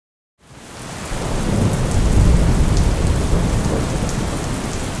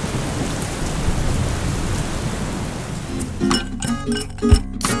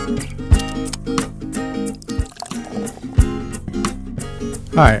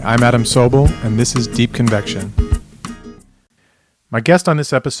Hi, I'm Adam Sobel, and this is Deep Convection. My guest on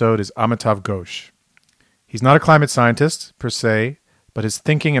this episode is Amitav Ghosh. He's not a climate scientist, per se, but his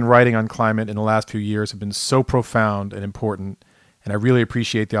thinking and writing on climate in the last few years have been so profound and important, and I really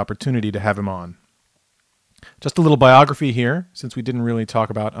appreciate the opportunity to have him on. Just a little biography here, since we didn't really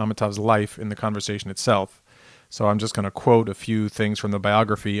talk about Amitav's life in the conversation itself, so I'm just going to quote a few things from the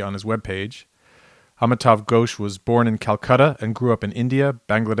biography on his webpage. Amitav Ghosh was born in Calcutta and grew up in India,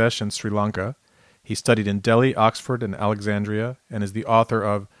 Bangladesh, and Sri Lanka. He studied in Delhi, Oxford, and Alexandria, and is the author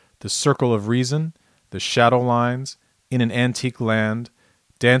of The Circle of Reason, The Shadow Lines, In an Antique Land,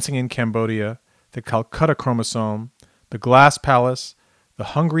 Dancing in Cambodia, The Calcutta Chromosome, The Glass Palace,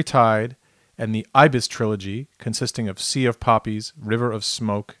 The Hungry Tide, and the Ibis Trilogy, consisting of Sea of Poppies, River of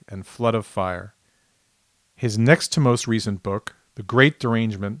Smoke, and Flood of Fire. His next to most recent book, The Great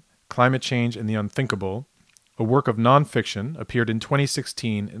Derangement, Climate Change and the Unthinkable, a work of nonfiction, appeared in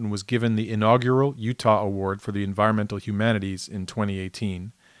 2016 and was given the inaugural Utah Award for the Environmental Humanities in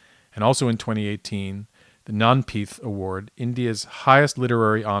 2018, and also in 2018, the Jnanpith Award, India's highest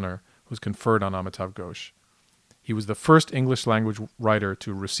literary honor, was conferred on Amitav Ghosh. He was the first English-language writer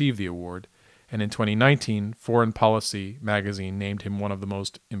to receive the award, and in 2019, Foreign Policy magazine named him one of the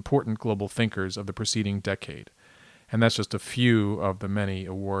most important global thinkers of the preceding decade. And that's just a few of the many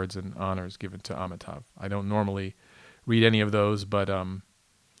awards and honors given to Amitav. I don't normally read any of those, but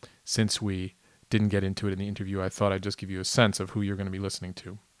since we didn't get into it in the interview, I thought I'd just give you a sense of who you're going to be listening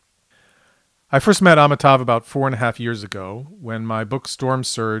to. I first met Amitav about 4.5 years ago when my book Storm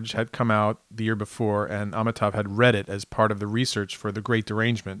Surge had come out the year before, and Amitav had read it as part of the research for The Great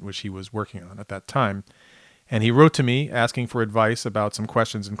Derangement, which he was working on at that time. And he wrote to me asking for advice about some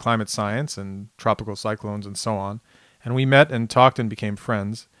questions in climate science and tropical cyclones and so on. And we met and talked and became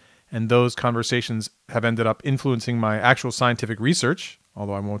friends. And those conversations have ended up influencing my actual scientific research,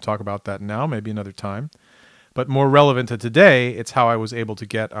 although I won't talk about that now, maybe another time. But more relevant to today, it's how I was able to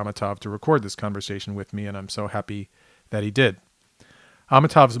get Amitav to record this conversation with me, and I'm so happy that he did.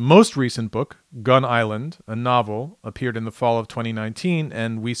 Amitav's most recent book, Gun Island, a novel, appeared in the fall of 2019,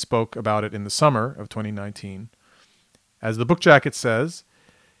 and we spoke about it in the summer of 2019. As the book jacket says,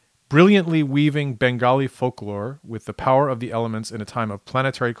 brilliantly weaving Bengali folklore with the power of the elements in a time of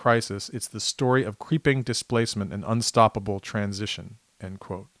planetary crisis, it's the story of creeping displacement and unstoppable transition, end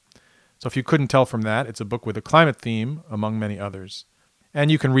quote. So if you couldn't tell from that, it's a book with a climate theme, among many others.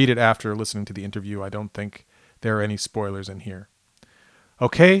 And you can read it after listening to the interview. I don't think there are any spoilers in here.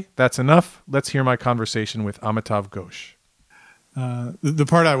 Okay, that's enough. Let's hear my conversation with Amitav Ghosh. The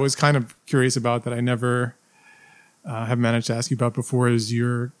part I was kind of curious about that I never have managed to ask you about before is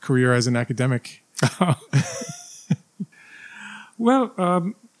your career as an academic.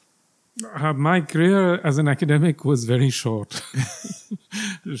 Well, my career as an academic was very short,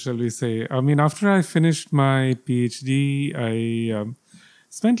 shall we say. I mean, after I finished my PhD, I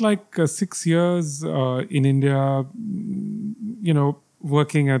spent like 6 years in India,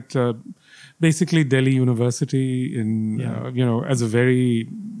 working at basically Delhi University as a very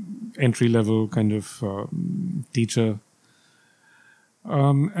entry-level kind of teacher.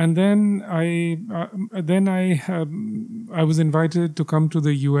 And then I was invited to come to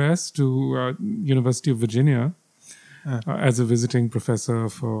the U.S. to University of Virginia as a visiting professor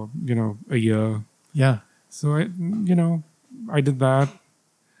for a year. Yeah. So I did that,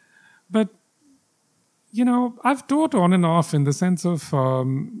 but I've taught on and off in the sense of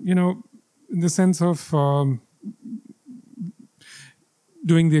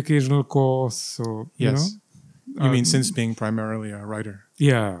doing the occasional course. So yes. You mean since being primarily a writer?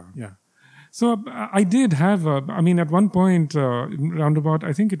 Yeah. Yeah. So I did have, at one point, roundabout,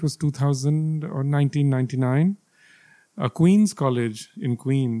 I think it was 2000 or 1999, Queen's College in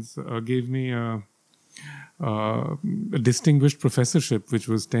Queens gave me a distinguished professorship, which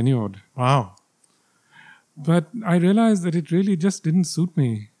was tenured. Wow. But I realized that it really just didn't suit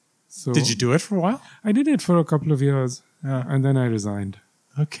me. So did you do it for a while? I did it for a couple of years, and then I resigned.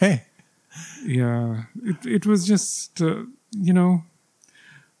 Okay. Yeah, it was just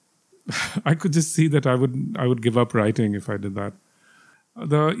I could just see that I would give up writing if I did that.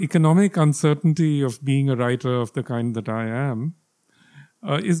 The economic uncertainty of being a writer of the kind that I am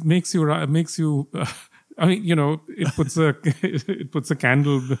makes you. It puts a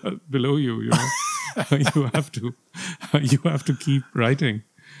candle below you. You have to keep writing.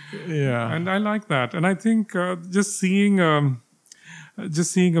 Yeah, and I like that. And I think just seeing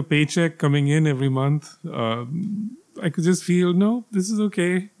a paycheck coming in every month, I could just feel, no, this is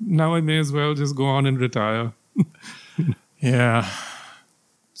okay. Now I may as well just go on and retire. Yeah.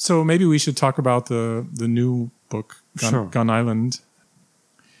 So maybe we should talk about the new book, Sure. Gun Island.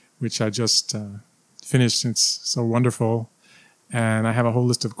 which I just finished. It's so wonderful. And I have a whole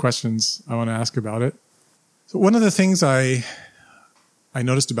list of questions I want to ask about it. So one of the things I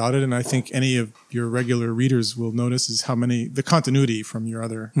noticed about it, and I think any of your regular readers will notice, is the continuity from your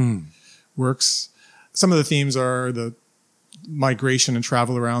other works. Some of the themes are the migration and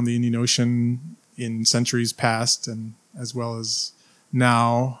travel around the Indian Ocean in centuries past, and as well as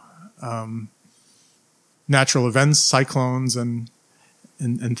now, natural events, cyclones, and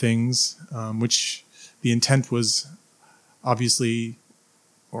things, which the intent was obviously,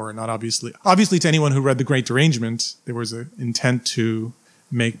 or not obviously to anyone who read The Great Derangement, there was an intent to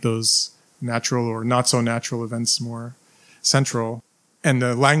make those natural or not so natural events more central. And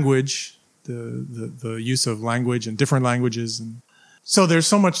the language, the use of language and different languages. And so there's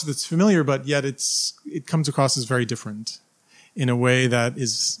so much that's familiar, but yet it comes across as very different in a way that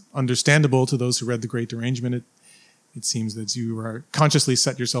is understandable to those who read The Great Derangement. It seems that you are consciously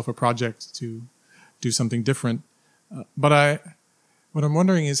set yourself a project to do something different. But what I'm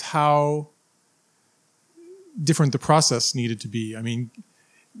wondering is how different the process needed to be. I mean,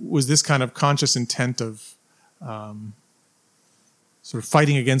 was this kind of conscious intent of sort of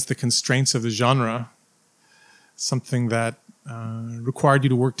fighting against the constraints of the genre something that required you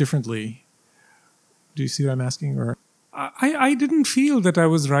to work differently? Do you see what I'm asking? Or I didn't feel that I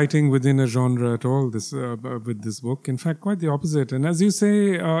was writing within a genre at all with this book. In fact, quite the opposite. And as you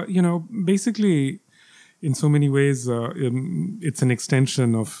say, basically, in so many ways, it's an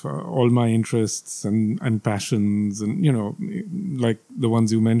extension of all my interests and passions, and like the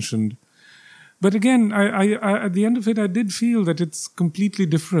ones you mentioned. But again, I at the end of it, I did feel that it's completely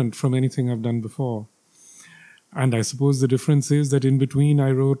different from anything I've done before. And I suppose the difference is that in between I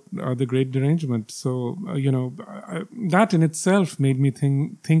wrote The Great Derangement. So, that in itself made me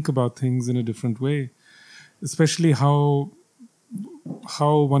think about things in a different way, especially how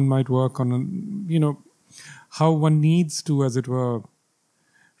one might work on, how one needs to, as it were,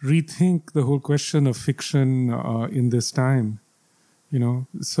 rethink the whole question of fiction in this time,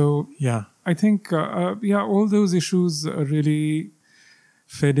 So yeah, I think, all those issues really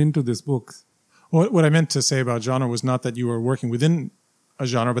fed into this book. What I meant to say about genre was not that you were working within a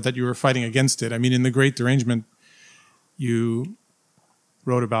genre, but that you were fighting against it. I mean, in The Great Derangement, you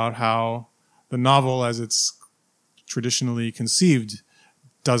wrote about how the novel, as it's traditionally conceived,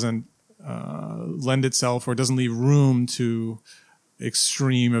 doesn't lend itself or doesn't leave room to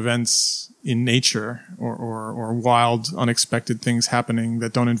extreme events in nature or wild, unexpected things happening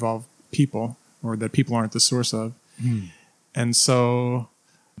that don't involve people or that people aren't the source of. And so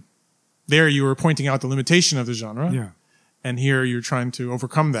there you were pointing out the limitation of the genre. Yeah. And here you're trying to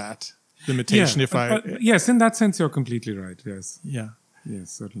overcome that limitation. Yeah, yes, in that sense, you're completely right. Yes. Yeah.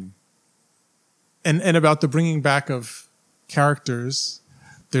 Yes, certainly. And about the bringing back of characters,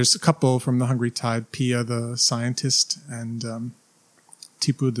 there's a couple from The Hungry Tide, Pia, the scientist, and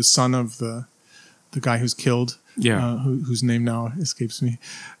Tipu, the son of the guy who's killed, whose name now escapes me.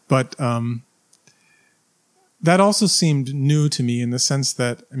 But that also seemed new to me in the sense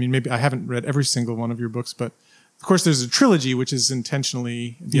that, I mean, maybe I haven't read every single one of your books, but of course there's a trilogy which is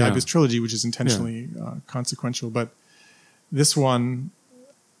intentionally, the Ibis trilogy, which is intentionally consequential. But this one,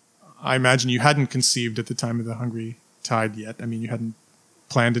 I imagine you hadn't conceived at the time of The Hungry Tide yet. I mean, you hadn't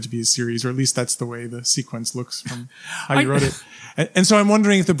planned it to be a series, or at least that's the way the sequence looks from how you wrote it. And so I'm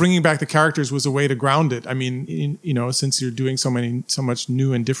wondering if the bringing back the characters was a way to ground it. I mean, since you're doing so much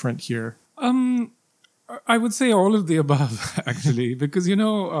new and different here. I would say all of the above, actually, because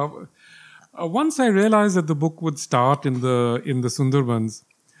once I realized that the book would start in the Sundarbans,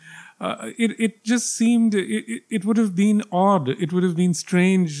 it just seemed it would have been odd. It would have been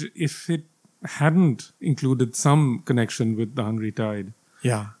strange if it hadn't included some connection with The Hungry Tide.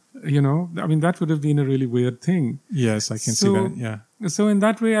 Yeah. I mean, that would have been a really weird thing. Yes, I can see that. Yeah. So in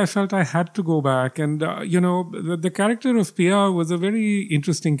that way, I felt I had to go back. And, the character of Pia was a very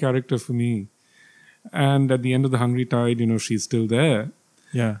interesting character for me. And at the end of The Hungry Tide, she's still there.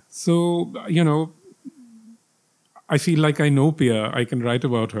 Yeah. So, I feel like I know Pia. I can write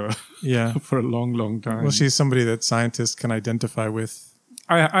about her for a long, long time. Well, she's somebody that scientists can identify with.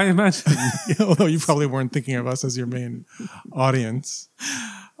 I imagine. Although you probably weren't thinking of us as your main audience.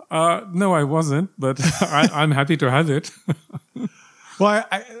 No, I wasn't, but I'm happy to have it. Well,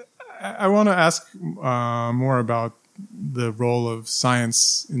 I want to ask more about the role of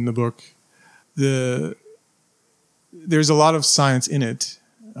science in the book. There's a lot of science in it.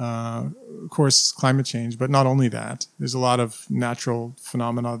 Of course, climate change, but not only that. There's a lot of natural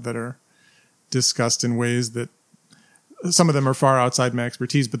phenomena that are discussed in ways that some of them are far outside my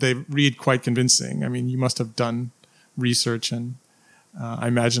expertise, but they read quite convincing. I mean, you must have done research and I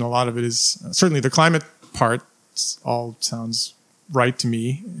imagine a lot of it is certainly the climate part all sounds right to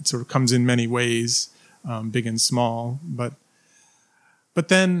me. It sort of comes in many ways, big and small. But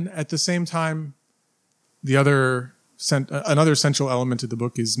then at the same time, another central element of the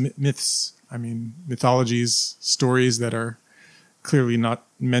book is myths. I mean, mythologies, stories that are clearly not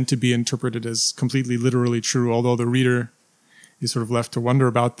meant to be interpreted as completely literally true, although the reader is sort of left to wonder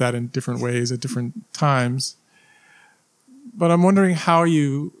about that in different ways at different times. But I'm wondering how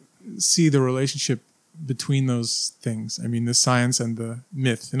you see the relationship between those things. I mean, the science and the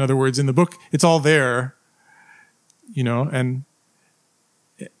myth. In other words, in the book, it's all there, and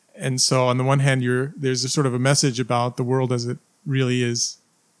so on the one hand, there's a sort of a message about the world as it really is,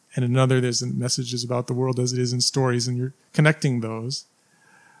 and another there's messages about the world as it is in stories, and you're connecting those.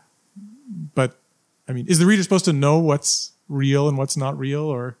 But I mean, is the reader supposed to know what's real and what's not real,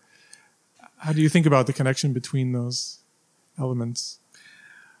 or how do you think about the connection between those elements?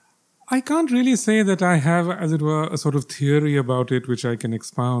 I can't really say that I have, as it were, a sort of theory about it which I can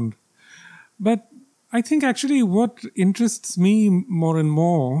expound. But I think actually what interests me more and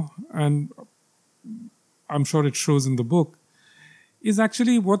more, and I'm sure it shows in the book, is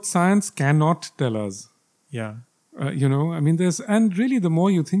actually what science cannot tell us. Yeah. And really the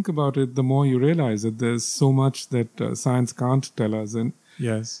more you think about it, the more you realize that there's so much that science can't tell us. And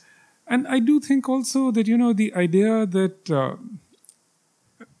yes. And I do think also that, the idea that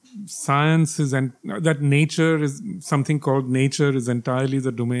science is, and that nature is, something called nature is entirely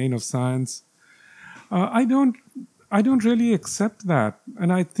the domain of science. I don't really accept that.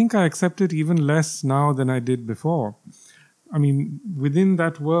 And I think I accept it even less now than I did before. I mean, within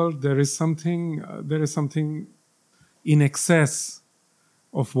that world, there is something in excess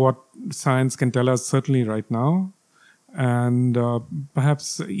of what science can tell us, certainly right now, and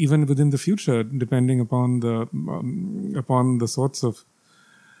perhaps even within the future, depending upon the sorts of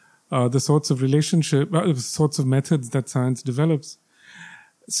sorts of methods that science develops.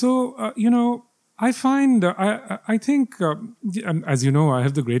 So, I find, I think, as you know, I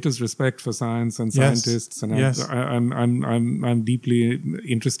have the greatest respect for science and scientists, and yes. I'm deeply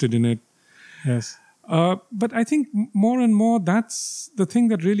interested in it. Yes. But I think more and more, that's the thing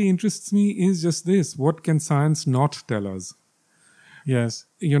that really interests me is just this: what can science not tell us? Yes.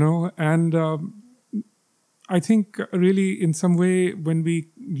 And I think really, in some way, when we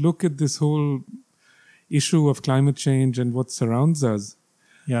look at this whole issue of climate change and what surrounds us,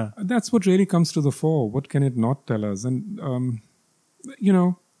 yeah, that's what really comes to the fore. What can it not tell us? And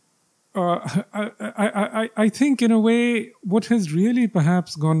I think, in a way, what has really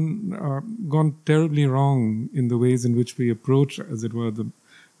perhaps gone terribly wrong in the ways in which we approach, as it were,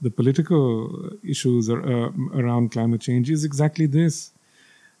 the political issues around climate change is exactly this: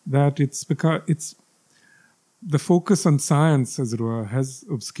 that it's the focus on science, as it were, has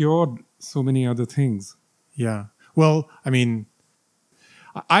obscured so many other things. Yeah. Well, I mean,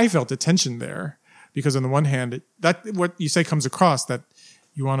 I felt a tension there because on the one hand, that what you say comes across, that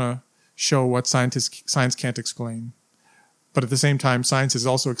you want to show what science can't explain, but at the same time, science is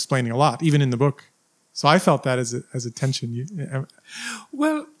also explaining a lot, even in the book. So I felt that as a tension.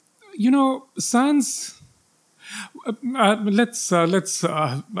 Well, science. I'll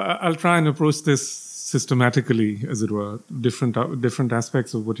try and approach this systematically, as it were, different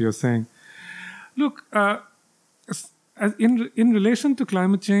aspects of what you're saying. Look, in relation to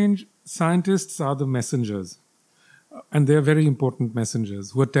climate change, scientists are the messengers, and they're very important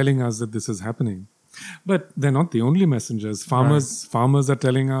messengers who are telling us that this is happening. But they're not the only messengers. Farmers are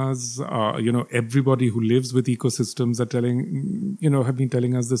telling us. Everybody who lives with ecosystems have been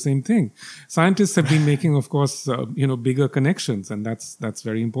telling us the same thing. Scientists have been making, of course, bigger connections, and that's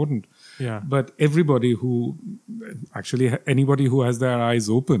very important. Yeah. But anybody who has their eyes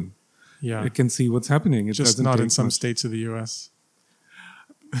open, can see what's happening. It just not in some states of the U.S.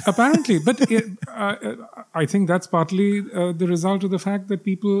 Apparently, but I think that's partly the result of the fact that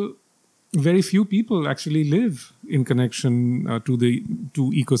very few people actually live in connection to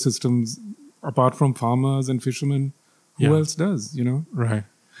ecosystems, apart from farmers and fishermen. Who else does? Right.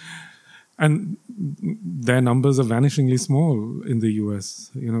 And their numbers are vanishingly small in the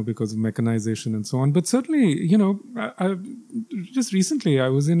US, because of mechanization and so on. But certainly, just recently I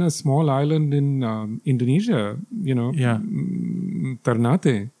was in a small island in Indonesia,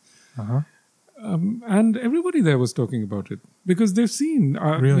 Ternate. Uh-huh. And everybody there was talking about it because they've seen,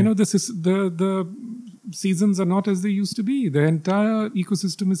 really? The seasons are not as they used to be. The entire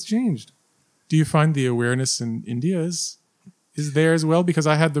ecosystem has changed. Do you find the awareness in India is there as well? Because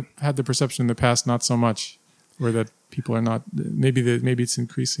I had the perception in the past, not so much, where that people are not. Maybe it's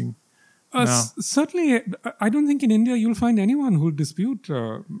increasing Certainly, I don't think in India you'll find anyone who'll dispute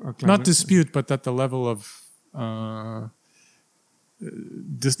climate. Not dispute, but that the level of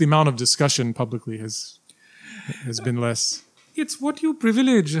the amount of discussion publicly has been less. It's what you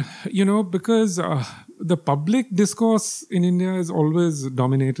privilege, because the public discourse in India is always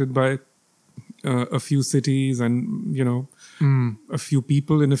dominated by a few cities and, a few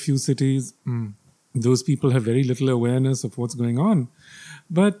people in a few cities. Those people have very little awareness of what's going on.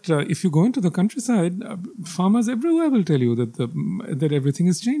 But if you go into the countryside, farmers everywhere will tell you that everything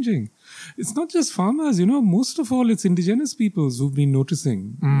is changing. It's not just farmers, most of all it's indigenous peoples who've been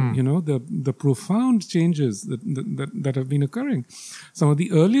noticing, the profound changes that have been occurring. Some of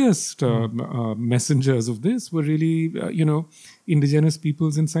the earliest messengers of this were really, indigenous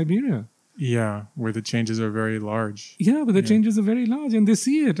peoples in Siberia. Yeah, where the changes are very large. Yeah, but the changes are very large and they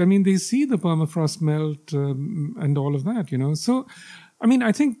see it. I mean, they see the permafrost melt and all of that, So,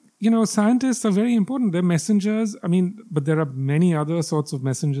 I think, scientists are very important. They're messengers. But there are many other sorts of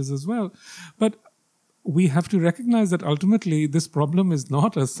messengers as well. But we have to recognize that ultimately this problem is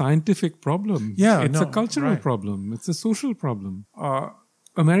not a scientific problem. Yeah, it's a cultural problem. It's a social problem.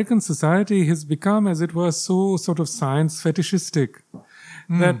 American society has become, as it were, so sort of science fetishistic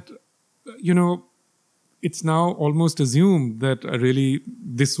that, it's now almost assumed that really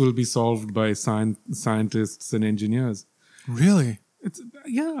this will be solved by scientists and engineers. Really?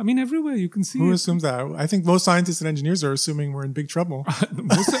 Everywhere you can see Who it. assumes that? I think most scientists and engineers are assuming we're in big trouble.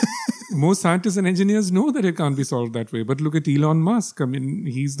 Most scientists and engineers know that it can't be solved that way. But look at Elon Musk.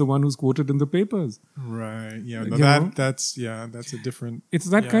 He's the one who's quoted in the papers. Right. Yeah. No, that's a different. It's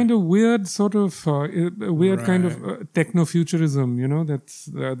that kind of weird sort of kind of techno-futurism,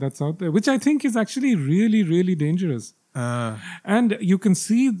 that's out there, which I think is actually really, really dangerous. And you can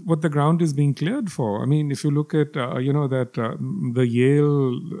see what the ground is being cleared for. If you look at, the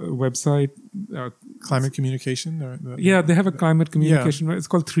Yale website. Climate communication? They have a climate communication. It's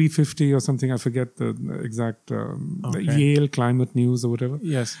called 350 or something. I forget the exact Yale Climate News or whatever.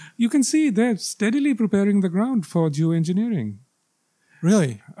 Yes. You can see they're steadily preparing the ground for geoengineering.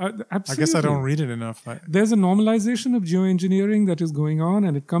 Really? Absolutely. I guess I don't read it enough. There's a normalization of geoengineering that is going on,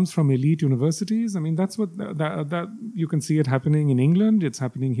 and it comes from elite universities. That's what that you can see it happening in England. It's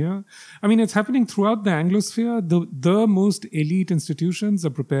happening here. It's happening throughout the Anglosphere. The most elite institutions are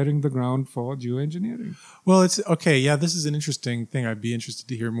preparing the ground for geoengineering. Well, it's okay. Yeah, this is an interesting thing. I'd be interested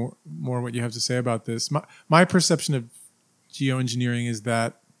to hear more what you have to say about this. My perception of geoengineering is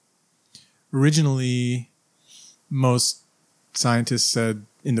that originally most scientists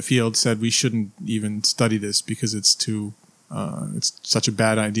in the field said we shouldn't even study this because it's such a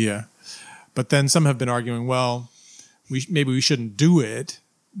bad idea. But then some have been arguing, well, maybe we shouldn't do it,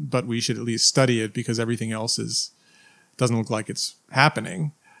 but we should at least study it because everything else doesn't look like it's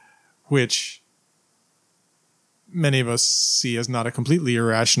happening, which many of us see as not a completely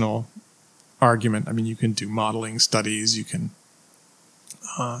irrational argument. You can do modeling studies, you can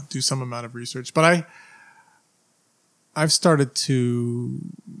do some amount of research, but I've started to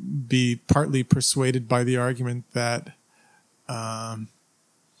be partly persuaded by the argument that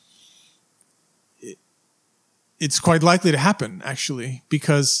it's quite likely to happen, actually,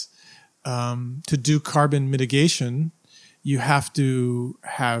 because to do carbon mitigation, you have to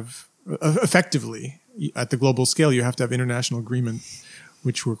have, effectively, at the global scale, you have to have international agreement,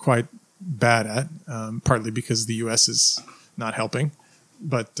 which we're quite bad at, partly because the U.S. is not helping.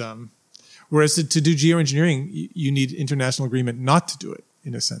 But whereas to do geoengineering, you need international agreement not to do it,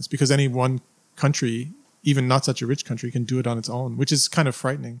 in a sense, because any one country, even not such a rich country, can do it on its own, which is kind of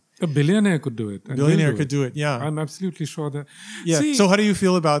frightening. A billionaire could do it. A billionaire could do it, yeah. I'm absolutely sure that. Yeah. So how do you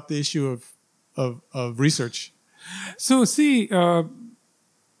feel about the issue of research? So see,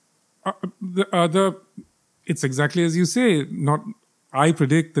 it's exactly as you say. I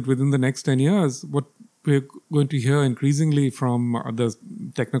predict that within the next 10 years, what we're going to hear increasingly from the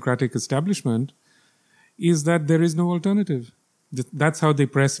technocratic establishment is that there is no alternative. That's how they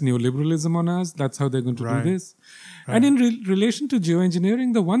press neoliberalism on us. That's how they're going to do this. Right. And in relation to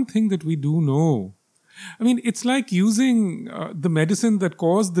geoengineering, the one thing that we do know, it's like using the medicine that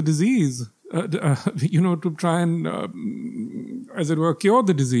caused the disease, to try and, as it were, cure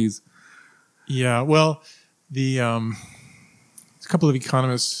the disease. Yeah, well, a couple of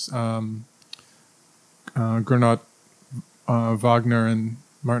economists, Gernot Wagner and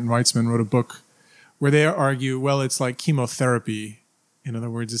Martin Weitzman wrote a book where they argue, well, it's like chemotherapy. In other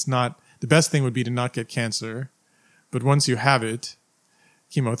words, it's not, the best thing would be to not get cancer, but once you have it,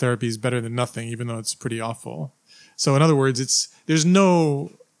 chemotherapy is better than nothing, even though it's pretty awful. So in other words, there's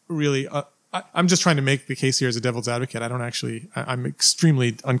no really I'm just trying to make the case here as a devil's advocate. I don't actually. I'm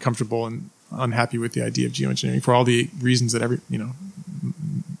extremely uncomfortable and unhappy with the idea of geoengineering for all the reasons that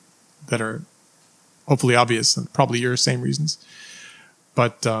that are hopefully obvious, and probably your same reasons.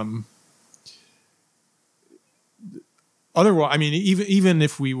 But otherwise, I mean, even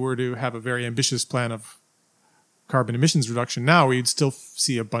if we were to have a very ambitious plan of carbon emissions reduction now, we'd still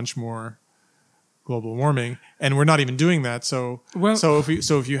see a bunch more global warming, and we're not even doing that. So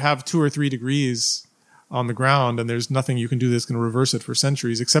if you have 2 or 3 degrees on the ground and there's nothing you can do that's going to reverse it for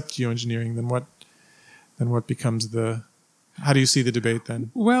centuries except geoengineering, then what becomes the? How do you see the debate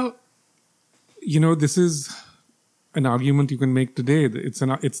then? Well, this is an argument you can make today.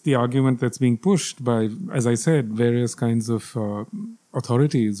 It's the argument that's being pushed by, as I said, various kinds of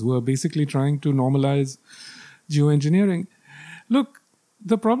authorities who are basically trying to normalize geoengineering. Look,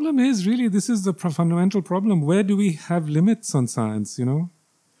 the problem is really, this is the fundamental problem. Where do we have limits on science,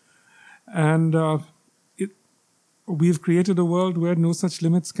 And we've created a world where no such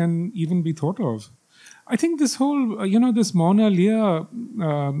limits can even be thought of. I think this whole, this Mauna Lea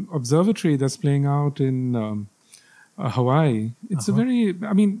observatory that's playing out in Hawaii, it's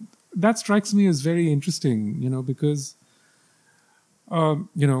that strikes me as very interesting, because,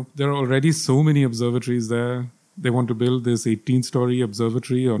 there are already so many observatories there. They want to build this 18-story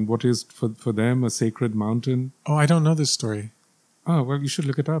observatory on what is, for them, a sacred mountain. Oh, I don't know this story. Oh, well, you should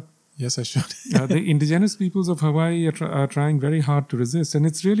look it up. Yes, I should. The indigenous peoples of Hawaii are trying very hard to resist. And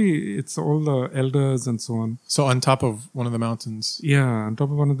it's all the elders and so on. So on top of one of the mountains. Yeah, on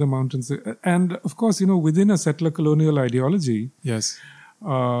top of one of the mountains. And, of course, within a settler colonial ideology, yes,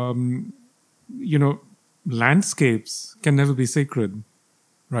 landscapes can never be sacred.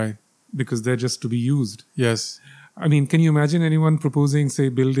 Right. Because they're just to be used. Yes. I mean, can you imagine anyone proposing, say,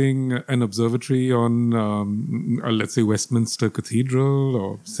 building an observatory on, let's say, Westminster Cathedral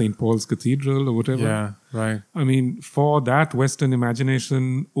or St. Paul's Cathedral or whatever? Yeah, right. I mean, for that Western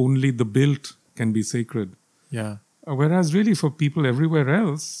imagination, only the built can be sacred. Yeah. Whereas really for people everywhere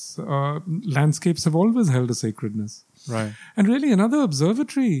else, landscapes have always held a sacredness. Right. And really another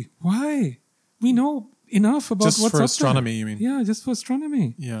observatory, why? We know enough about just what's for up astronomy, there. you mean? Yeah, just for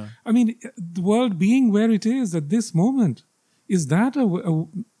astronomy. Yeah. I mean, the world being where it is at this moment, is that a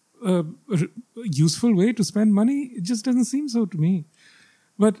useful way to spend money? It just doesn't seem so to me.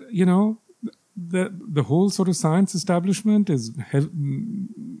 But, the whole sort of science establishment is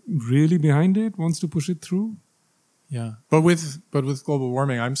really behind it, wants to push it through. Yeah. But with global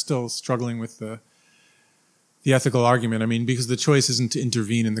warming, I'm still struggling with the ethical argument. I mean, because the choice isn't to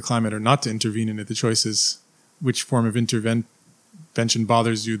intervene in the climate or not to intervene in it. The choice is which form of intervention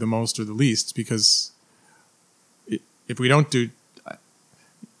bothers you the most or the least. Because if we don't do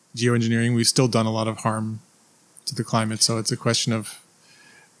geoengineering, we've still done a lot of harm to the climate. So it's a question of,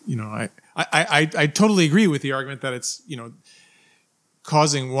 I totally agree with the argument that it's,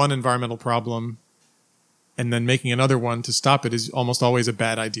 causing one environmental problem and then making another one to stop it is almost always a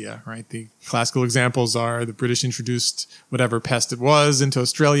bad idea, right? The classical examples are the British introduced whatever pest it was into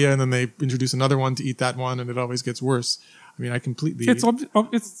Australia, and then they introduce another one to eat that one, and it always gets worse. I mean, I completely... It's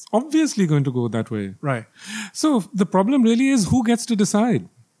obviously going to go that way. Right. So the problem really is who gets to decide?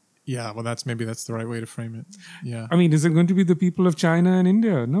 Yeah, well, that's the right way to frame it. Yeah. I mean, is it going to be the people of China and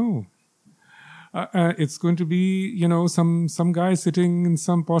India? No. It's going to be, some guy sitting in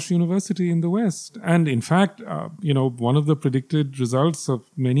some posh university in the West. And in fact, one of the predicted results of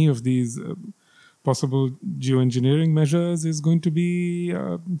many of these possible geoengineering measures is going to be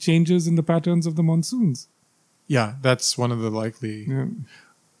changes in the patterns of the monsoons. Yeah, that's one of the likely. Yeah.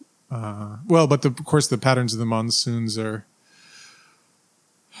 But of course, the patterns of the monsoons are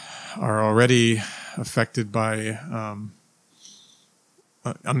already affected by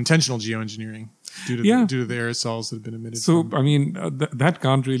unintentional geoengineering due to the aerosols that have been emitted. So, I mean, that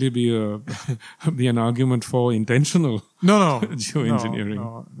can't really be be an argument for intentional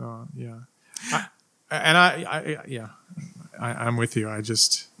geoengineering. No, yeah. I'm with you.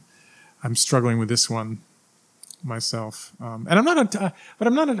 I'm struggling with this one myself, and I'm not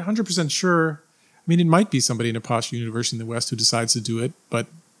 100% sure. I mean, it might be somebody in a posh university in the West who decides to do it, but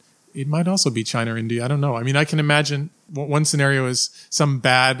it might also be China or India. I don't know. I mean, I can imagine one scenario is some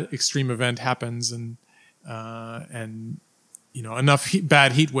bad extreme event happens and enough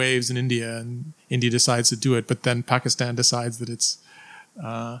bad heat waves in India, and India decides to do it, but then Pakistan decides that it's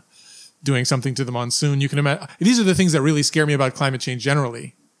doing something to the monsoon. You can imagine these are the things that really scare me about climate change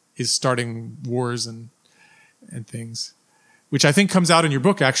generally, is starting wars and things, which I think comes out in your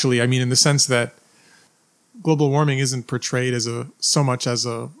book, actually. I mean, in the sense that global warming isn't portrayed as so much as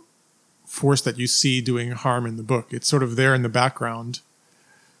a force that you see doing harm in the book. It's sort of there in the background,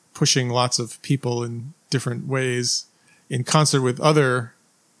 pushing lots of people in different ways in concert with other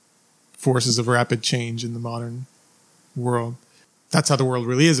forces of rapid change in the modern world. That's how the world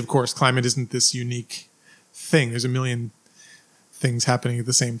really is, of course. Climate isn't this unique thing. There's a million things happening at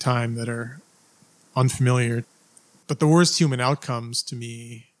the same time that are unfamiliar. But the worst human outcomes to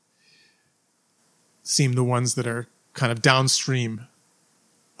me seem the ones that are kind of downstream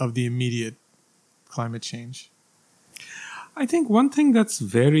of the immediate climate change. I think one thing that's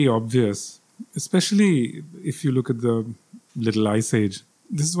very obvious, especially if you look at the Little Ice Age,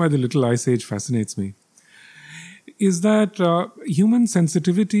 this is why the Little Ice Age fascinates me, is that human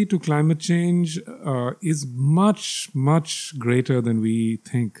sensitivity to climate change is much, much greater than we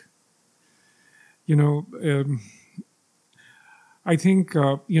think. I think,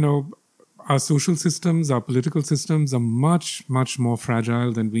 our social systems, our political systems are much, much more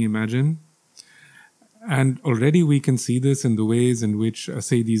fragile than we imagine. And already we can see this in the ways in which,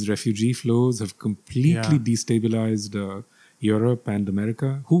 say, these refugee flows have completely destabilized Europe and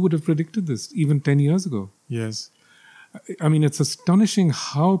America. Who would have predicted this even 10 years ago? Yes. I mean, it's astonishing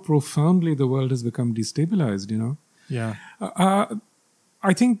how profoundly the world has become destabilized, Yeah.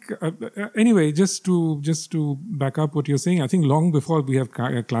 I think, anyway, just to back up what you're saying, I think long before we have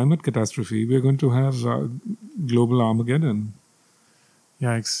a climate catastrophe, we're going to have global Armageddon.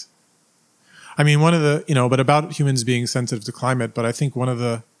 Yikes. I mean, one of the, but about humans being sensitive to climate, but I think one of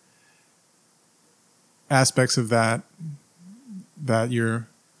the aspects of that Gun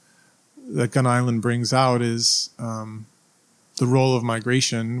Island brings out is the role of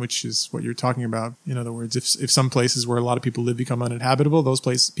migration, which is what you're talking about. In other words, if some places where a lot of people live become uninhabitable, those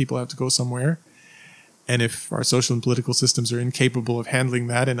places, people have to go somewhere. And if our social and political systems are incapable of handling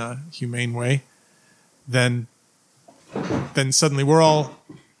that in a humane way, then suddenly we're all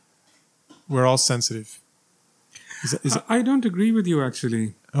sensitive. I don't agree with you,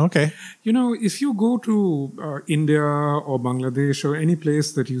 actually. Okay. If you go to India or Bangladesh or any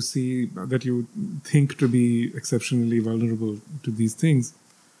place that you see that you think to be exceptionally vulnerable to these things,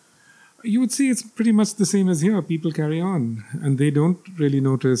 you would see it's pretty much the same as here. People carry on, and they don't really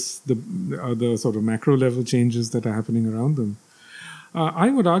notice the sort of macro level changes that are happening around them.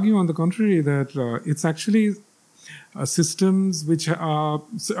 I would argue, on the contrary, that it's actually systems which are,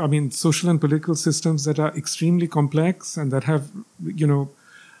 social and political systems that are extremely complex and that have,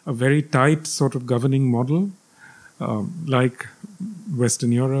 a very tight sort of governing model, like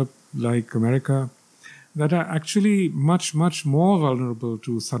Western Europe, like America, that are actually much, much more vulnerable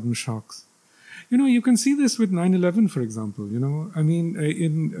to sudden shocks. You can see this with 9/11, for example. In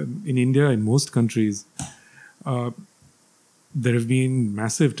India, in most countries, there have been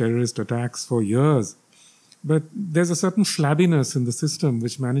massive terrorist attacks for years. But there's a certain flabbiness in the system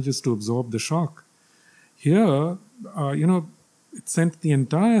which manages to absorb the shock. Here, it sent the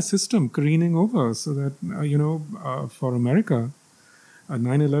entire system careening over, so that, for America,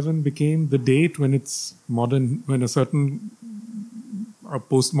 9/11 became the date when when a certain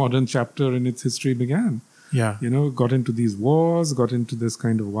postmodern chapter in its history began. Yeah. Got into these wars, got into this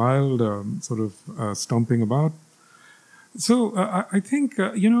kind of wild stomping about. So I think,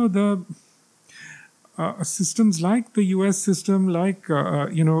 the systems like the US system, like,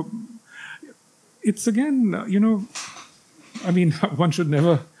 it's again, one should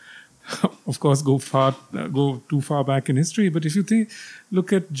never, of course, go too far back in history. But if you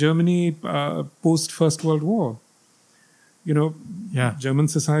look at Germany post First World War, German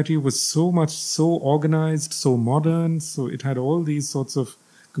society was so organized, so modern, so it had all these sorts of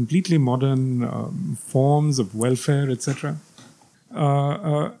completely modern forms of welfare, etc.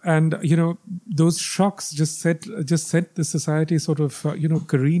 And those shocks just set the society sort of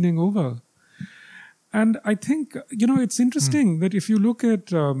careening over. And I think it's interesting that if you look at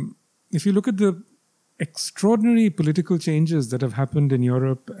the extraordinary political changes that have happened in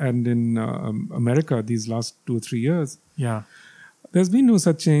Europe and in America these last 2 or 3 years, there's been no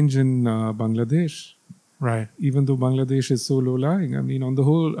such change in Bangladesh. Right. Even though Bangladesh is so low-lying, on the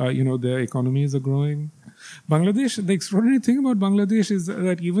whole, their economies are growing. Bangladesh, the extraordinary thing about Bangladesh is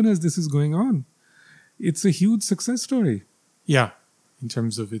that even as this is going on, it's a huge success story. Yeah, in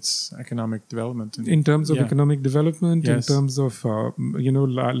terms of its economic development. In terms of economic development, yes. In terms of,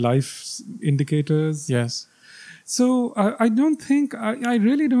 life indicators. Yes. So I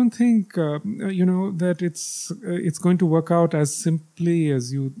really don't think, that it's going to work out as simply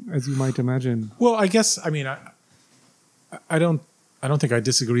as you might imagine. Well, I guess, I don't think I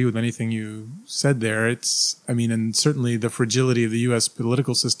disagree with anything you said there. And certainly the fragility of the U.S.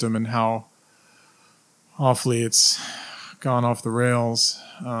 political system and how awfully it's gone off the rails.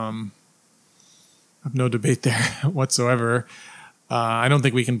 I have no debate there whatsoever. I don't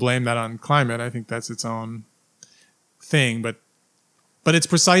think we can blame that on climate. I think that's its own thing, but it's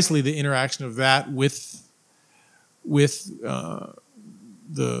precisely the interaction of that with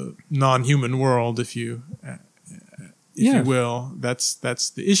the non-human world, if you will. That's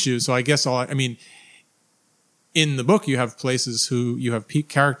the issue. So I guess in the book you have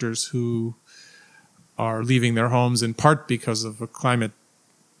characters who are leaving their homes in part because of a climate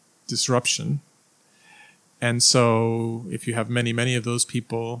disruption. And so if you have many of those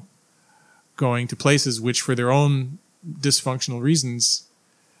people going to places which for their own dysfunctional reasons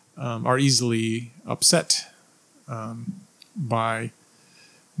are easily upset by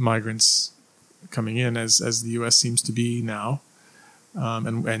migrants coming in, as the U.S. seems to be now,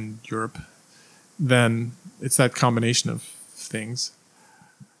 and Europe, then it's that combination of things.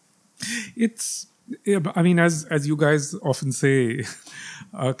 As you guys often say,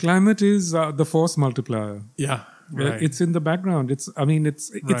 climate is the force multiplier. Yeah, right. It's in the background. It's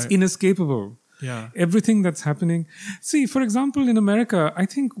inescapable. Yeah. Everything that's happening. See, for example, in America, I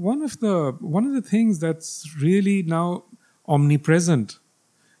think one of the things that's really now omnipresent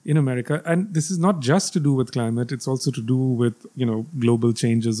in America, and this is not just to do with climate, it's also to do with, global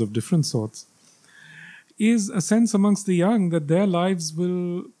changes of different sorts, is a sense amongst the young that their lives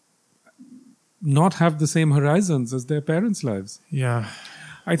will not have the same horizons as their parents' lives. Yeah.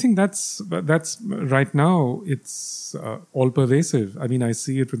 I think that's right now, it's all pervasive. I mean, I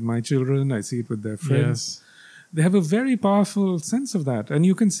see it with my children, I see it with their friends. Yes. They have a very powerful sense of that. And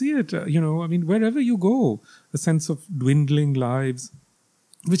you can see it, wherever you go, a sense of dwindling lives,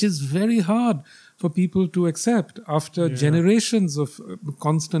 which is very hard for people to accept after generations of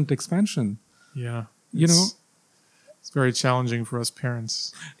constant expansion. Yeah. It's very challenging for us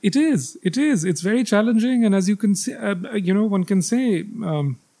parents. It is. It's very challenging. And as you can see, one can say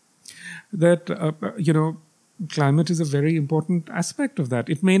that, climate is a very important aspect of that.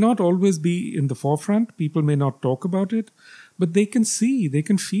 It may not always be in the forefront. People may not talk about it, but they can see, they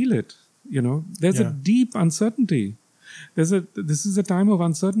can feel it. There's a deep uncertainty. This is a time of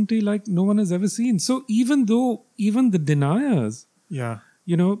uncertainty like no one has ever seen. So even the deniers,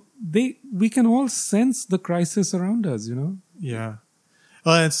 we can all sense the crisis around us, Yeah.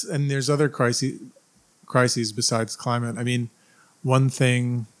 Well, and there's other crises besides climate. I mean,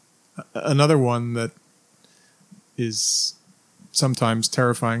 another one that is sometimes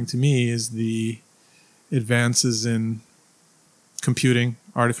terrifying to me is the advances in computing,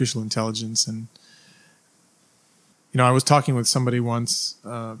 artificial intelligence. And, I was talking with somebody once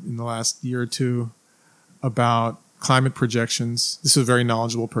in the last year or two about climate projections. This is a very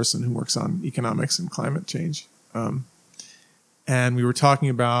knowledgeable person who works on economics and climate change. And we were talking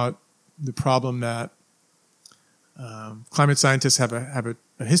about the problem that climate scientists have a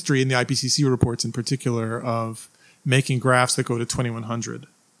history in the IPCC reports in particular of making graphs that go to 2100.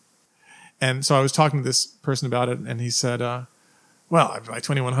 And so I was talking to this person about it, and he said, well, by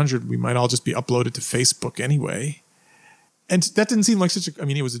 2100, we might all just be uploaded to Facebook anyway. And that didn't seem like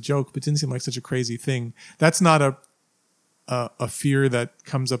it was a joke, but it didn't seem like such a crazy thing. That's not a fear that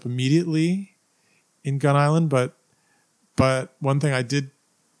comes up immediately in Gun Island, but one thing I did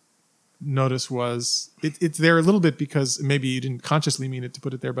notice was it's there a little bit because maybe you didn't consciously mean it to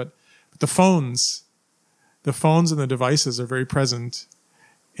put it there, but the phones and the devices are very present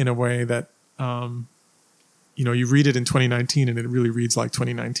in a way that you read it in 2019 and it really reads like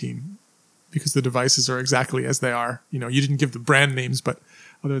 2019 because the devices are exactly as they are. You didn't give the brand names, but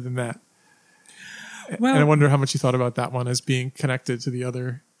other than that. Well, and I wonder how much you thought about that one as being connected to the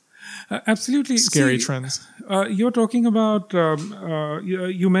other absolutely scary trends. You're talking about,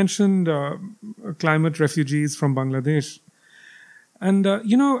 you mentioned climate refugees from Bangladesh. And,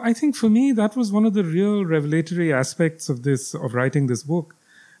 I think for me, that was one of the real revelatory aspects of writing this book.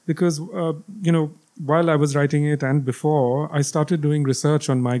 Because, while I was writing it and before, I started doing research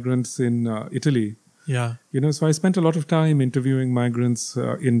on migrants in Italy. Yeah. So I spent a lot of time interviewing migrants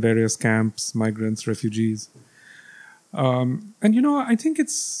in various camps, migrants, refugees. And, I think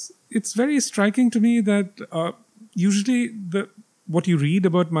it's very striking to me that usually what you read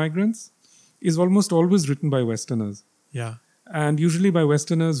about migrants is almost always written by Westerners. Yeah. And usually by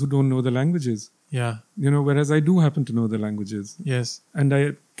Westerners who don't know the languages. Yeah. Whereas I do happen to know the languages. Yes. And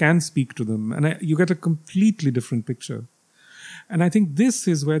I can speak to them. And you get a completely different picture. And I think this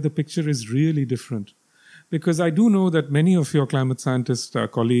is where the picture is really different. Because I do know that many of your climate scientist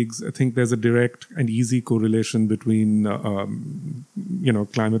colleagues think there's a direct and easy correlation between,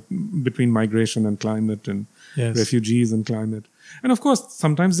 climate, between migration and climate and refugees and climate. And of course,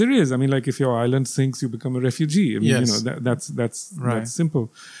 sometimes there is. I mean, like if your island sinks, you become a refugee. I mean, that's right. That's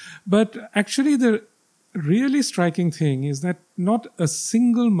simple. But actually, really striking thing is that not a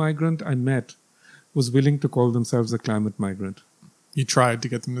single migrant I met was willing to call themselves a climate migrant. You tried to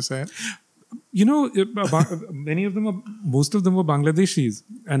get them to say it? Most of them were Bangladeshis.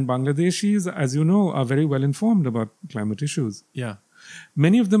 And Bangladeshis, as you know, are very well informed about climate issues. Yeah.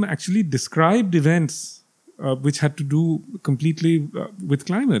 Many of them actually described events which had to do completely with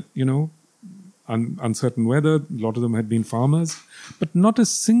climate, uncertain weather. A lot of them had been farmers. But not a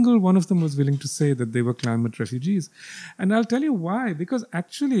single one of them was willing to say that they were climate refugees. And I'll tell you why. Because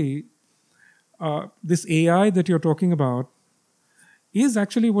actually, this AI that you're talking about is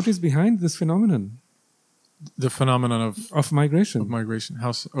actually what is behind this phenomenon. The phenomenon of migration. Of migration.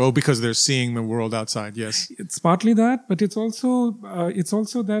 Because they're seeing the world outside. Yes. It's partly that, but it's also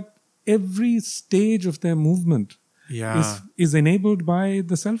that every stage of their movement is enabled by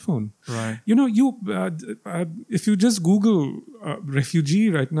the cell phone. Right. If you just Google refugee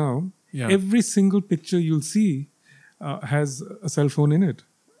right now, every single picture you'll see has a cell phone in it,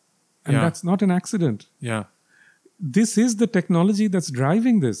 and that's not an accident. Yeah. This is the technology that's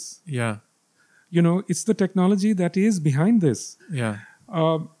driving this. Yeah. It's the technology that is behind this. Yeah.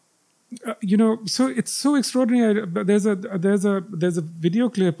 So it's so extraordinary. There's a video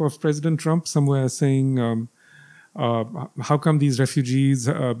clip of President Trump somewhere saying, how come these refugees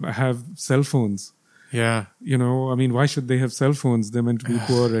have cell phones? Yeah. Why should they have cell phones? They're meant to be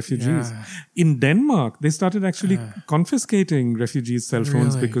poor refugees. Yeah. In Denmark, they started actually confiscating refugees' cell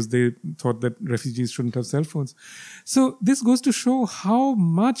phones because they thought that refugees shouldn't have cell phones. So this goes to show how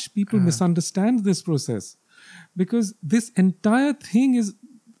much people misunderstand this process. Because this entire thing is,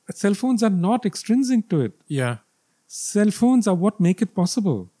 cell phones are not extrinsic to it. Yeah. Cell phones are what make it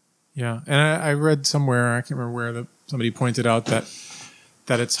possible. Yeah. And I read somewhere, I can't remember where, that somebody pointed out that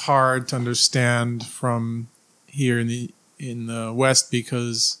it's hard to understand from here in the West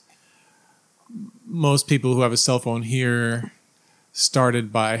because most people who have a cell phone here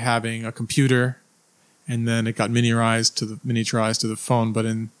started by having a computer, and then it got miniaturized to the phone. But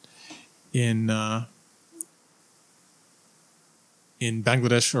in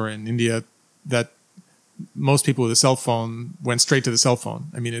Bangladesh or in India, that most people with a cell phone went straight to the cell phone.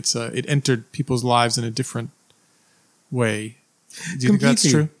 I mean, it entered people's lives in a different way. Do you think that's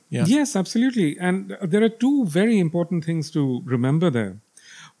true? Yeah. Yes, absolutely. And there are two very important things to remember there.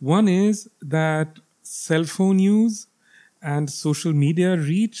 One is that cell phone use and social media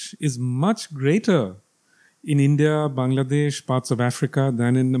reach is much greater in India, Bangladesh, parts of Africa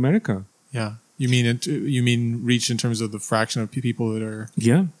than in America. Yeah. You mean reach in terms of the fraction of people that are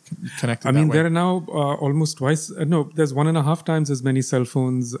connected? There are now almost twice. There's 1.5 times as many cell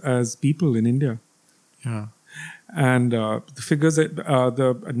phones as people in India. Yeah. And the figures,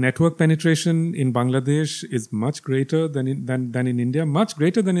 the network penetration in Bangladesh is much greater than in India, much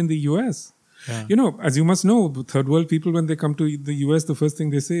greater than in the US. Yeah. As you must know, third world people, when they come to the US, the first thing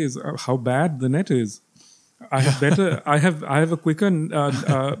they say is how bad the net is. I have a quicker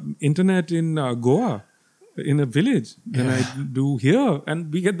internet in Goa, in a village, than I do here,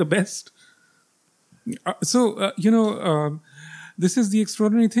 and we get the best. This is the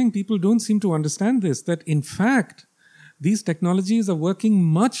extraordinary thing. People don't seem to understand this, that in fact, these technologies are working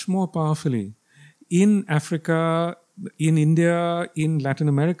much more powerfully in Africa, in India, in Latin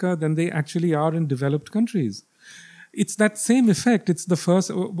America than they actually are in developed countries. It's that same effect. It's the first,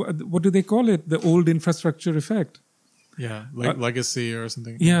 what do they call it? The old infrastructure effect. Yeah, like legacy or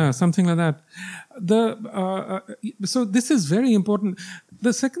something. Yeah, something like that. So this is very important.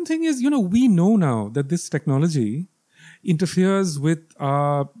 The second thing is, we know now that this technology interferes with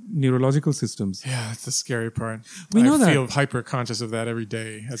our neurological systems. Yeah, that's the scary part. I feel hyper conscious of that every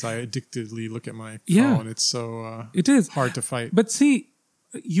day as I addictively look at my phone. It's so it is hard to fight. But see,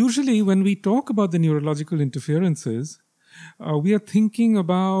 usually when we talk about the neurological interferences, we are thinking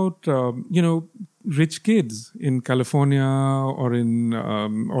about rich kids in California or in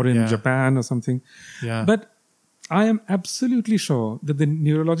Japan or something. Yeah. But I am absolutely sure that the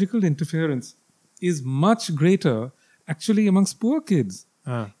neurological interference is much greater actually amongst poor kids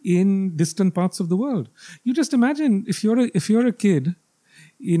in distant parts of the world. You just imagine if you're a kid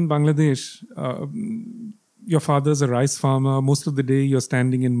in Bangladesh, your father's a rice farmer. Most of the day you're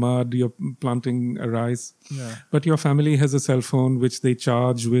standing in mud, you're planting rice. Yeah. But your family has a cell phone which they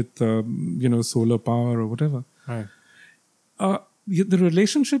charge with solar power or whatever. Right. The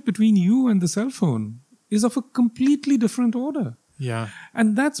relationship between you and the cell phone is of a completely different order. Yeah.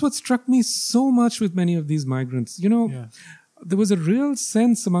 And that's what struck me so much with many of these migrants. There was a real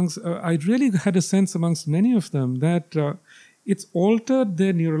sense I really had a sense amongst many of them that it's altered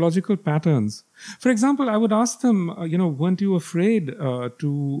their neurological patterns. For example, I would ask them, weren't you afraid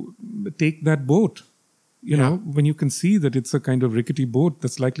to take that boat? You know, when you can see that it's a kind of rickety boat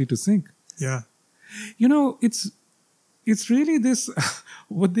that's likely to sink. Yeah. You know, it's really this,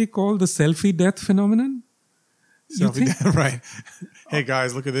 what they call the selfie death phenomenon. Right. Hey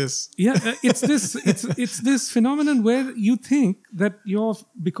guys, look at this. Yeah, it's this phenomenon where you think that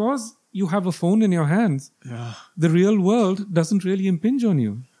because you have a phone in your hands, the real world doesn't really impinge on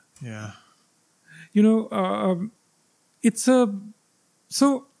you. Yeah. You know,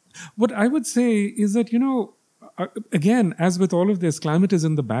 so what I would say is that, you know, again, as with all of this, climate is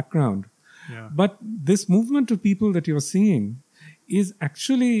in the background. Yeah. But this movement of people that you're seeing is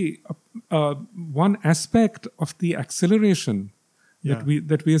actually one aspect of the acceleration that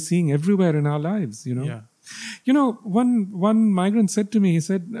we are seeing everywhere in our lives. You know, you know, one migrant said to me, he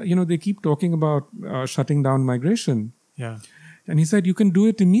said, you know, they keep talking about shutting down migration. Yeah. And he said, you can do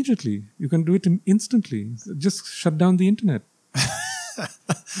it immediately. You can do it instantly. Just shut down the internet.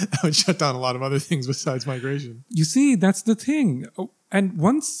 That would shut down a lot of other things besides migration. You see, that's the thing. And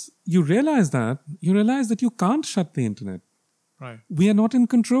once you realize that you can't shut the internet. Right. We are not in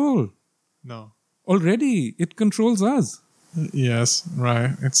control. No. Already, it controls us. Yes,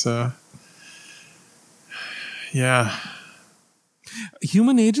 right. It's yeah.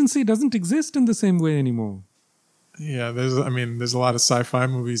 Human agency doesn't exist in the same way anymore. Yeah, there's a lot of sci-fi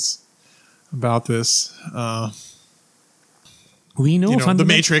movies about this. We know, The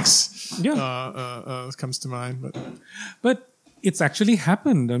Matrix comes to mind, but it's actually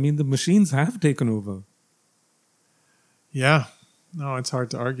happened. I mean, the machines have taken over. Yeah, no, it's hard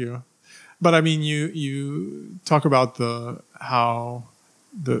to argue. But I mean, you talk about how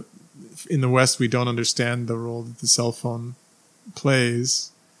in the West we don't understand the role that the cell phone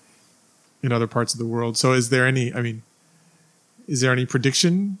plays in other parts of the world. So is there any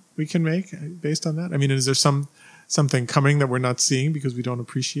prediction we can make based on that? I mean, is there something coming that we're not seeing because we don't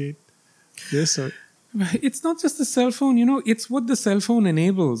appreciate this? Or? It's not just the cell phone, you know, it's what the cell phone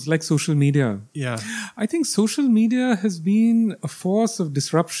enables, like social media. Yeah. I think social media has been a force of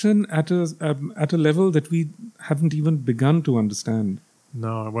disruption at a level that we haven't even begun to understand.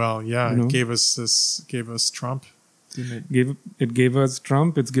 No, well, yeah, it gave us Trump, didn't it? It gave us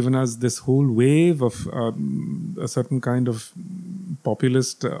Trump. It's given us this whole wave of a certain kind of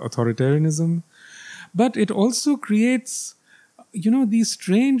populist authoritarianism. But it also creates, you know, these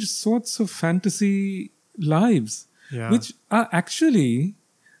strange sorts of fantasy lives, which are actually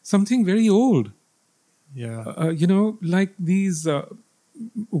something very old. Yeah. You know, like these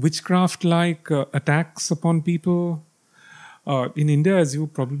witchcraft-like attacks upon people. In India, as you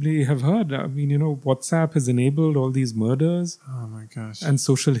probably have heard, I mean, you know, WhatsApp has enabled all these murders. Oh my gosh. And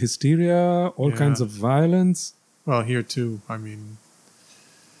social hysteria, all kinds of violence. Well, here too. I mean,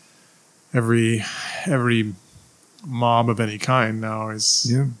 every mob of any kind now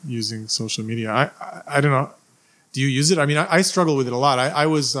is using social media. I don't know. Do you use it? I mean, I struggle with it a lot.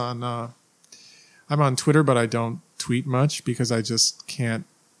 I'm on Twitter, but I don't tweet much because I just can't.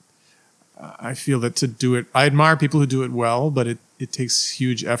 I feel that to do it, I admire people who do it well, but it takes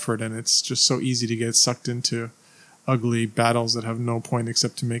huge effort, and it's just so easy to get sucked into ugly battles that have no point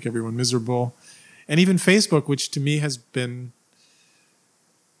except to make everyone miserable. And even Facebook, which to me has been,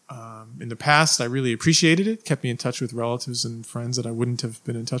 in the past, I really appreciated it, kept me in touch with relatives and friends that I wouldn't have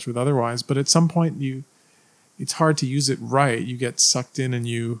been in touch with otherwise. But at some point, it's hard to use it right. You get sucked in and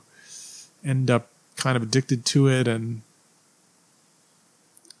you end up kind of addicted to it and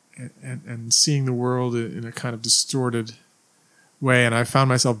seeing the world in a kind of distorted way. And I found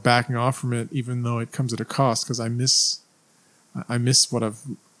myself backing off from it, even though it comes at a cost, because I miss what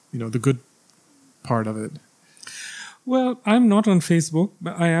the good part of it. Well, I'm not on Facebook,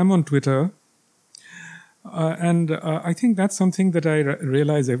 but I am on Twitter. And I think that's something that I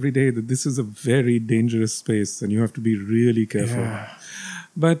realize every day, that this is a very dangerous space and you have to be really careful. Yeah.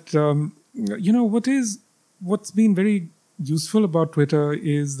 But, you know, what's been very useful about Twitter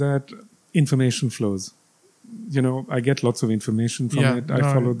is that information flows. You know, I get lots of information from it. I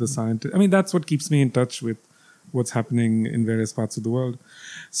follow the scientists. I mean, that's what keeps me in touch with what's happening in various parts of the world.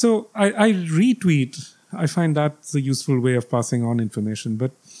 So I retweet. I find that's a useful way of passing on information.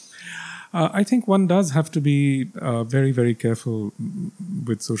 But I think one does have to be very, very careful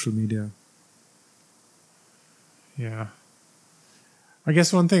with social media. Yeah. I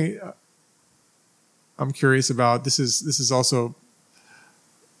guess one thing I'm curious about, this is also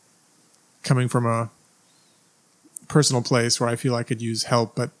coming from a personal place where I feel I could use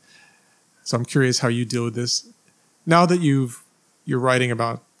help, but so I'm curious how you deal with this. Now that you're writing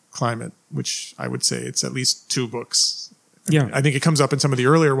about climate, which I would say it's at least 2 books. Yeah. I think it comes up in some of the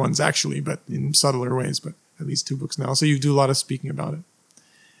earlier ones actually, but in subtler ways, but at least 2 books now. So you do a lot of speaking about it.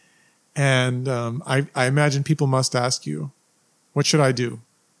 And I imagine people must ask you, what should I do?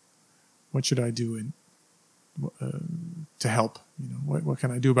 What should I do to help? What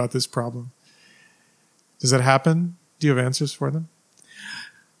can I do about this problem? Does that happen? Do you have answers for them?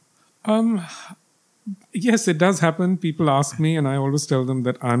 Yes, it does happen. People ask me, and I always tell them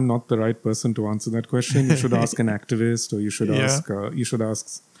that I'm not the right person to answer that question. You should ask an activist, or you should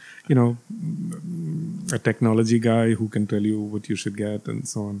ask, a technology guy who can tell you what you should get, and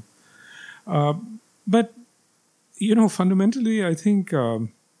so on. But fundamentally, I think the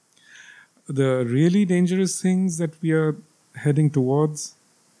really dangerous things that we are heading towards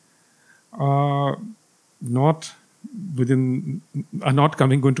are not going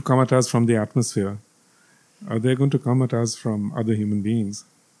to come at us from the atmosphere. They're going to come at us from other human beings.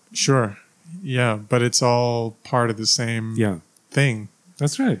 Sure. Yeah, but it's all part of the same thing.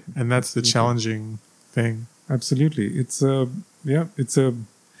 That's right. And that's the challenging thing. Absolutely. It's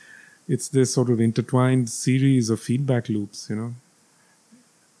this sort of intertwined series of feedback loops,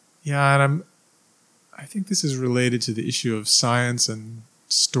 Yeah, and I think this is related to the issue of science and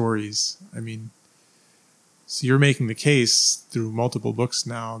stories. I mean, so you're making the case through multiple books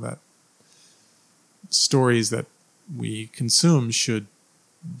now that stories that we consume should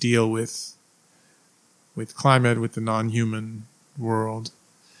deal with climate, with the non-human world.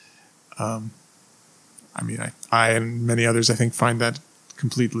 I and many others, I think, find that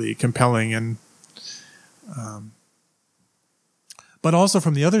completely compelling. And but also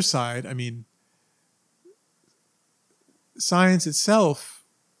from the other side, I mean, science itself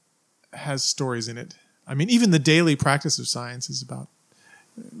has stories in it. I mean, even the daily practice of science is about,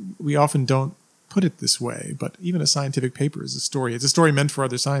 we often don't put it this way, but even a scientific paper is a story. It's a story meant for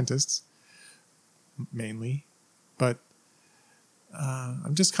other scientists, mainly. But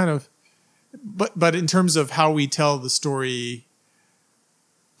I'm just kind of, but in terms of how we tell the story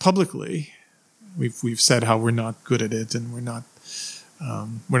publicly, we've said how we're not good at it, and we're not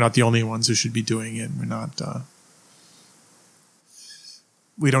the only ones who should be doing it.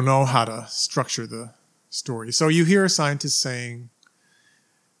 We don't know how to structure the story. So you hear scientists saying,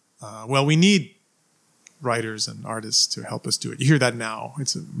 well, we need writers and artists to help us do it. You hear that now.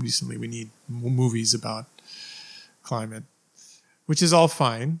 Recently we need movies about climate, which is all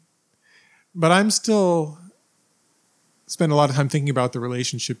fine. But I'm still spend a lot of time thinking about the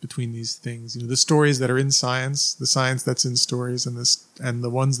relationship between these things. The stories that are in science, the science that's in stories, and the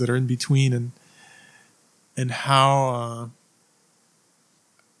ones that are in between, and how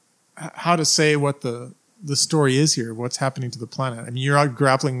to say what the story is here, what's happening to the planet. I mean, you're out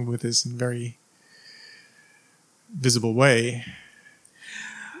grappling with this in a very visible way.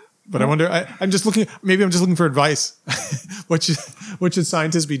 But I wonder, I'm just looking for advice. What should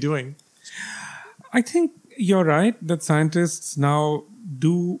scientists be doing? I think you're right that scientists now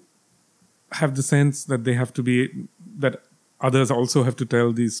do have the sense that they have to be, that others also have to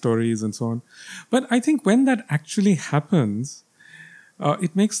tell these stories and so on. But I think when that actually happens,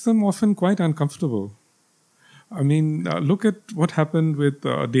 it makes them often quite uncomfortable. I mean, look at what happened with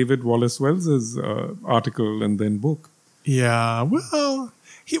David Wallace Wells's article and then book. Yeah, well,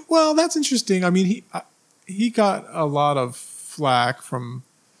 that's interesting. I mean, he got a lot of flack from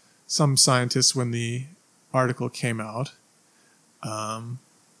some scientists when the article came out.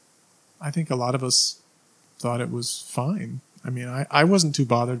 I think a lot of us thought it was fine. I mean, I wasn't too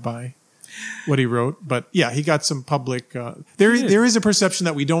bothered by what he wrote, but yeah, he got some public. There is a perception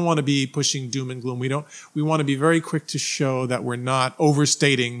that we don't want to be pushing doom and gloom. We want to be very quick to show that we're not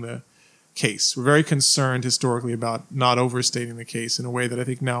overstating the case. We're very concerned historically about not overstating the case in a way that I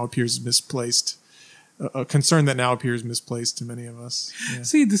think now appears misplaced. A concern that now appears misplaced to many of us. Yeah.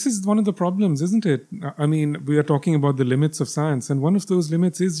 See, this is one of the problems, isn't it? I mean, we are talking about the limits of science, and one of those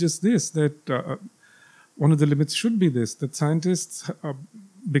limits is just this, that one of the limits should be this, that scientists,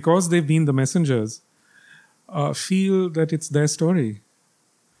 because they've been the messengers, feel that it's their story,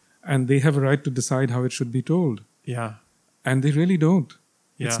 and they have a right to decide how it should be told. Yeah. And they really don't.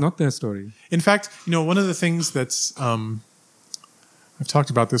 Yeah. It's not their story. In fact, one of the things that's, I've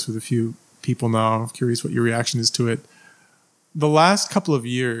talked about this with a few people now. I'm curious what your reaction is to it. The last couple of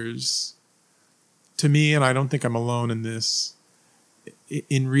years, to me, and I don't think I'm alone in this,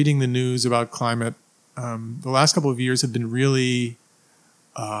 in reading the news about climate, the last couple of years have been really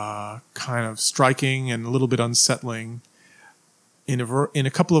kind of striking and a little bit unsettling in a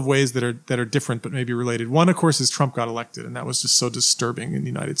couple of ways that are different but maybe related. One, of course, is Trump got elected, and that was just so disturbing in the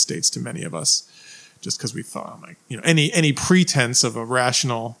United States to many of us, just because we thought, any pretense of a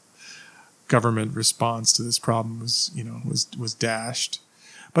rational government response to this problem was dashed.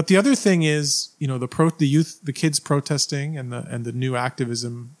 But the other thing is, the kids protesting and the new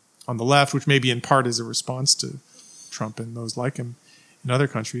activism on the left, which maybe in part is a response to Trump and those like him in other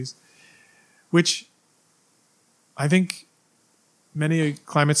countries, which I think many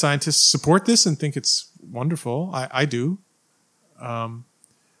climate scientists support this and think it's wonderful. I do.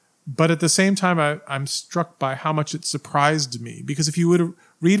 But at the same time, I'm struck by how much it surprised me. Because if you would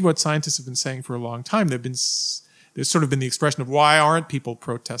read what scientists have been saying for a long time, there's sort of been the expression of why aren't people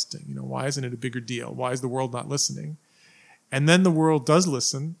protesting? Why isn't it a bigger deal? Why is the world not listening? And then the world does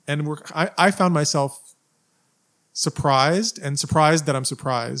listen. And I found myself surprised that I'm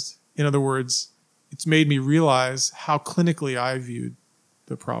surprised. In other words, it's made me realize how clinically I viewed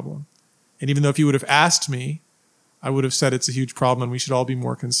the problem. And even though if you would have asked me, I would have said it's a huge problem and we should all be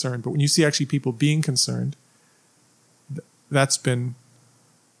more concerned. But when you see actually people being concerned, that's been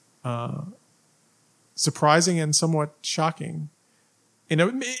surprising and somewhat shocking in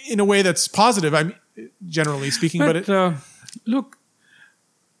a way that's positive. I mean, generally speaking. Look,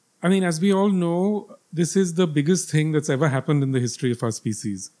 I mean, as we all know, this is the biggest thing that's ever happened in the history of our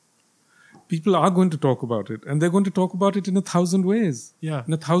species. People are going to talk about it, and they're going to talk about it in 1,000 ways. Yeah.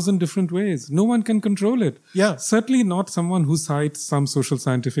 In 1,000 different ways. No one can control it. Yeah. Certainly not someone who cites some social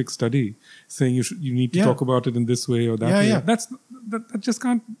scientific study saying you need to talk about it in this way or that way. Yeah. That just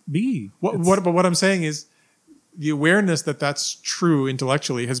can't be. But what I'm saying is the awareness that that's true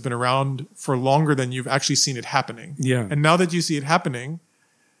intellectually has been around for longer than you've actually seen it happening. Yeah. And now that you see it happening,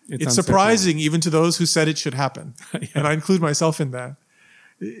 it's surprising even to those who said it should happen. Yeah. And I include myself in that.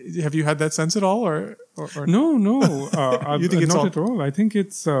 Have you had that sense at all, or? No. You think it's not at all. I think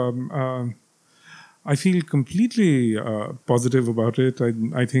it's. I feel completely positive about it.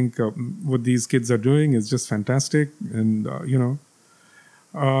 I think what these kids are doing is just fantastic, and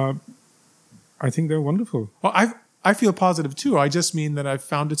I think they're wonderful. Well, I feel positive too. I just mean that I've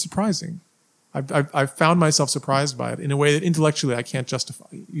found it surprising. I've found myself surprised by it in a way that intellectually I can't justify.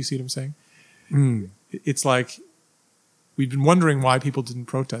 You see what I'm saying? Mm. It's like we've been wondering why people didn't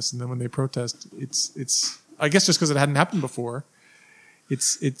protest, and then when they protest, it's I guess just because it hadn't happened before.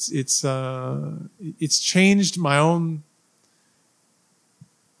 It's changed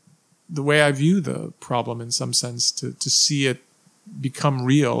the way I view the problem in some sense to see it become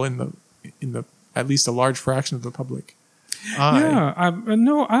real in the at least a large fraction of the public. I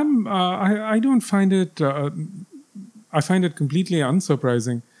don't find it. I find it completely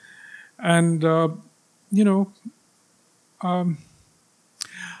unsurprising, and I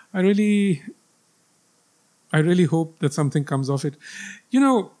really hope that something comes of it.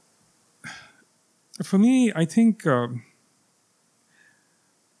 For me, I think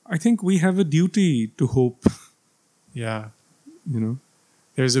we have a duty to hope. Yeah.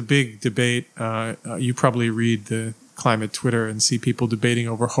 There's a big debate. You probably read the climate Twitter and see people debating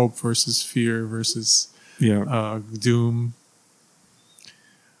over hope versus fear versus doom.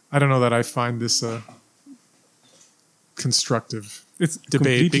 I don't know that I find this a constructive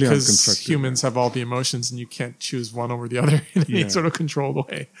debate because humans have all the emotions and you can't choose one over the other in any sort of controlled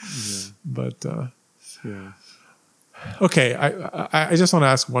way. Yeah. But okay, I just want to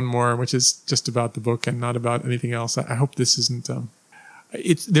ask one more, which is just about the book and not about anything else. I hope this isn't.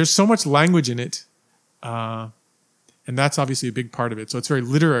 There's so much language in it, and that's obviously a big part of it. So it's a very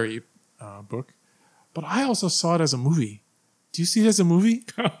literary book. But I also saw it as a movie. Do you see it as a movie?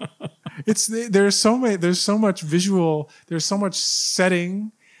 There's so much visual, there's so much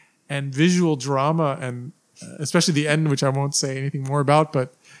setting and visual drama, and especially the end, which I won't say anything more about,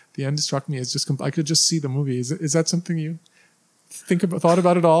 but the end struck me as just, I could just see the movie. Is that something you thought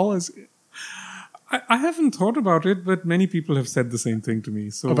about at all? I haven't thought about it, but many people have said the same thing to me.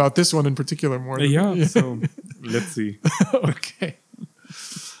 So about this one in particular more than so let's see. Okay.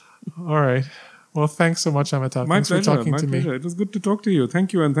 All right. Well, thanks so much, Amitav. My thanks pleasure. for talking to me. It was good to talk to you.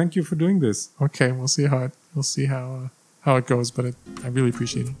 Thank you, and thank you for doing this. Okay, we'll see how it goes, but I really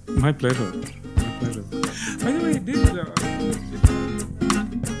appreciate it. My pleasure. By the way,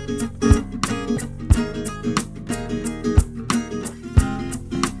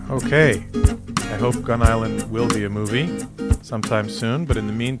 Okay. I hope Gun Island will be a movie sometime soon, but in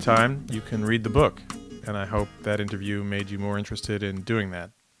the meantime, you can read the book, and I hope that interview made you more interested in doing that.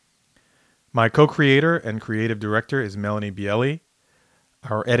 My co-creator and creative director is Melanie Bielli.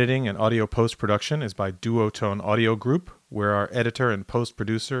 Our editing and audio post-production is by Duotone Audio Group, where our editor and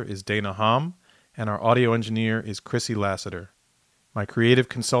post-producer is Dana Hom, and our audio engineer is Chrissy Lassiter. My creative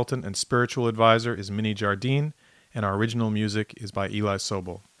consultant and spiritual advisor is Minnie Jardine, and our original music is by Eli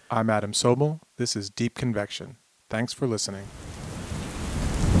Sobel. I'm Adam Sobel. This is Deep Convection. Thanks for listening.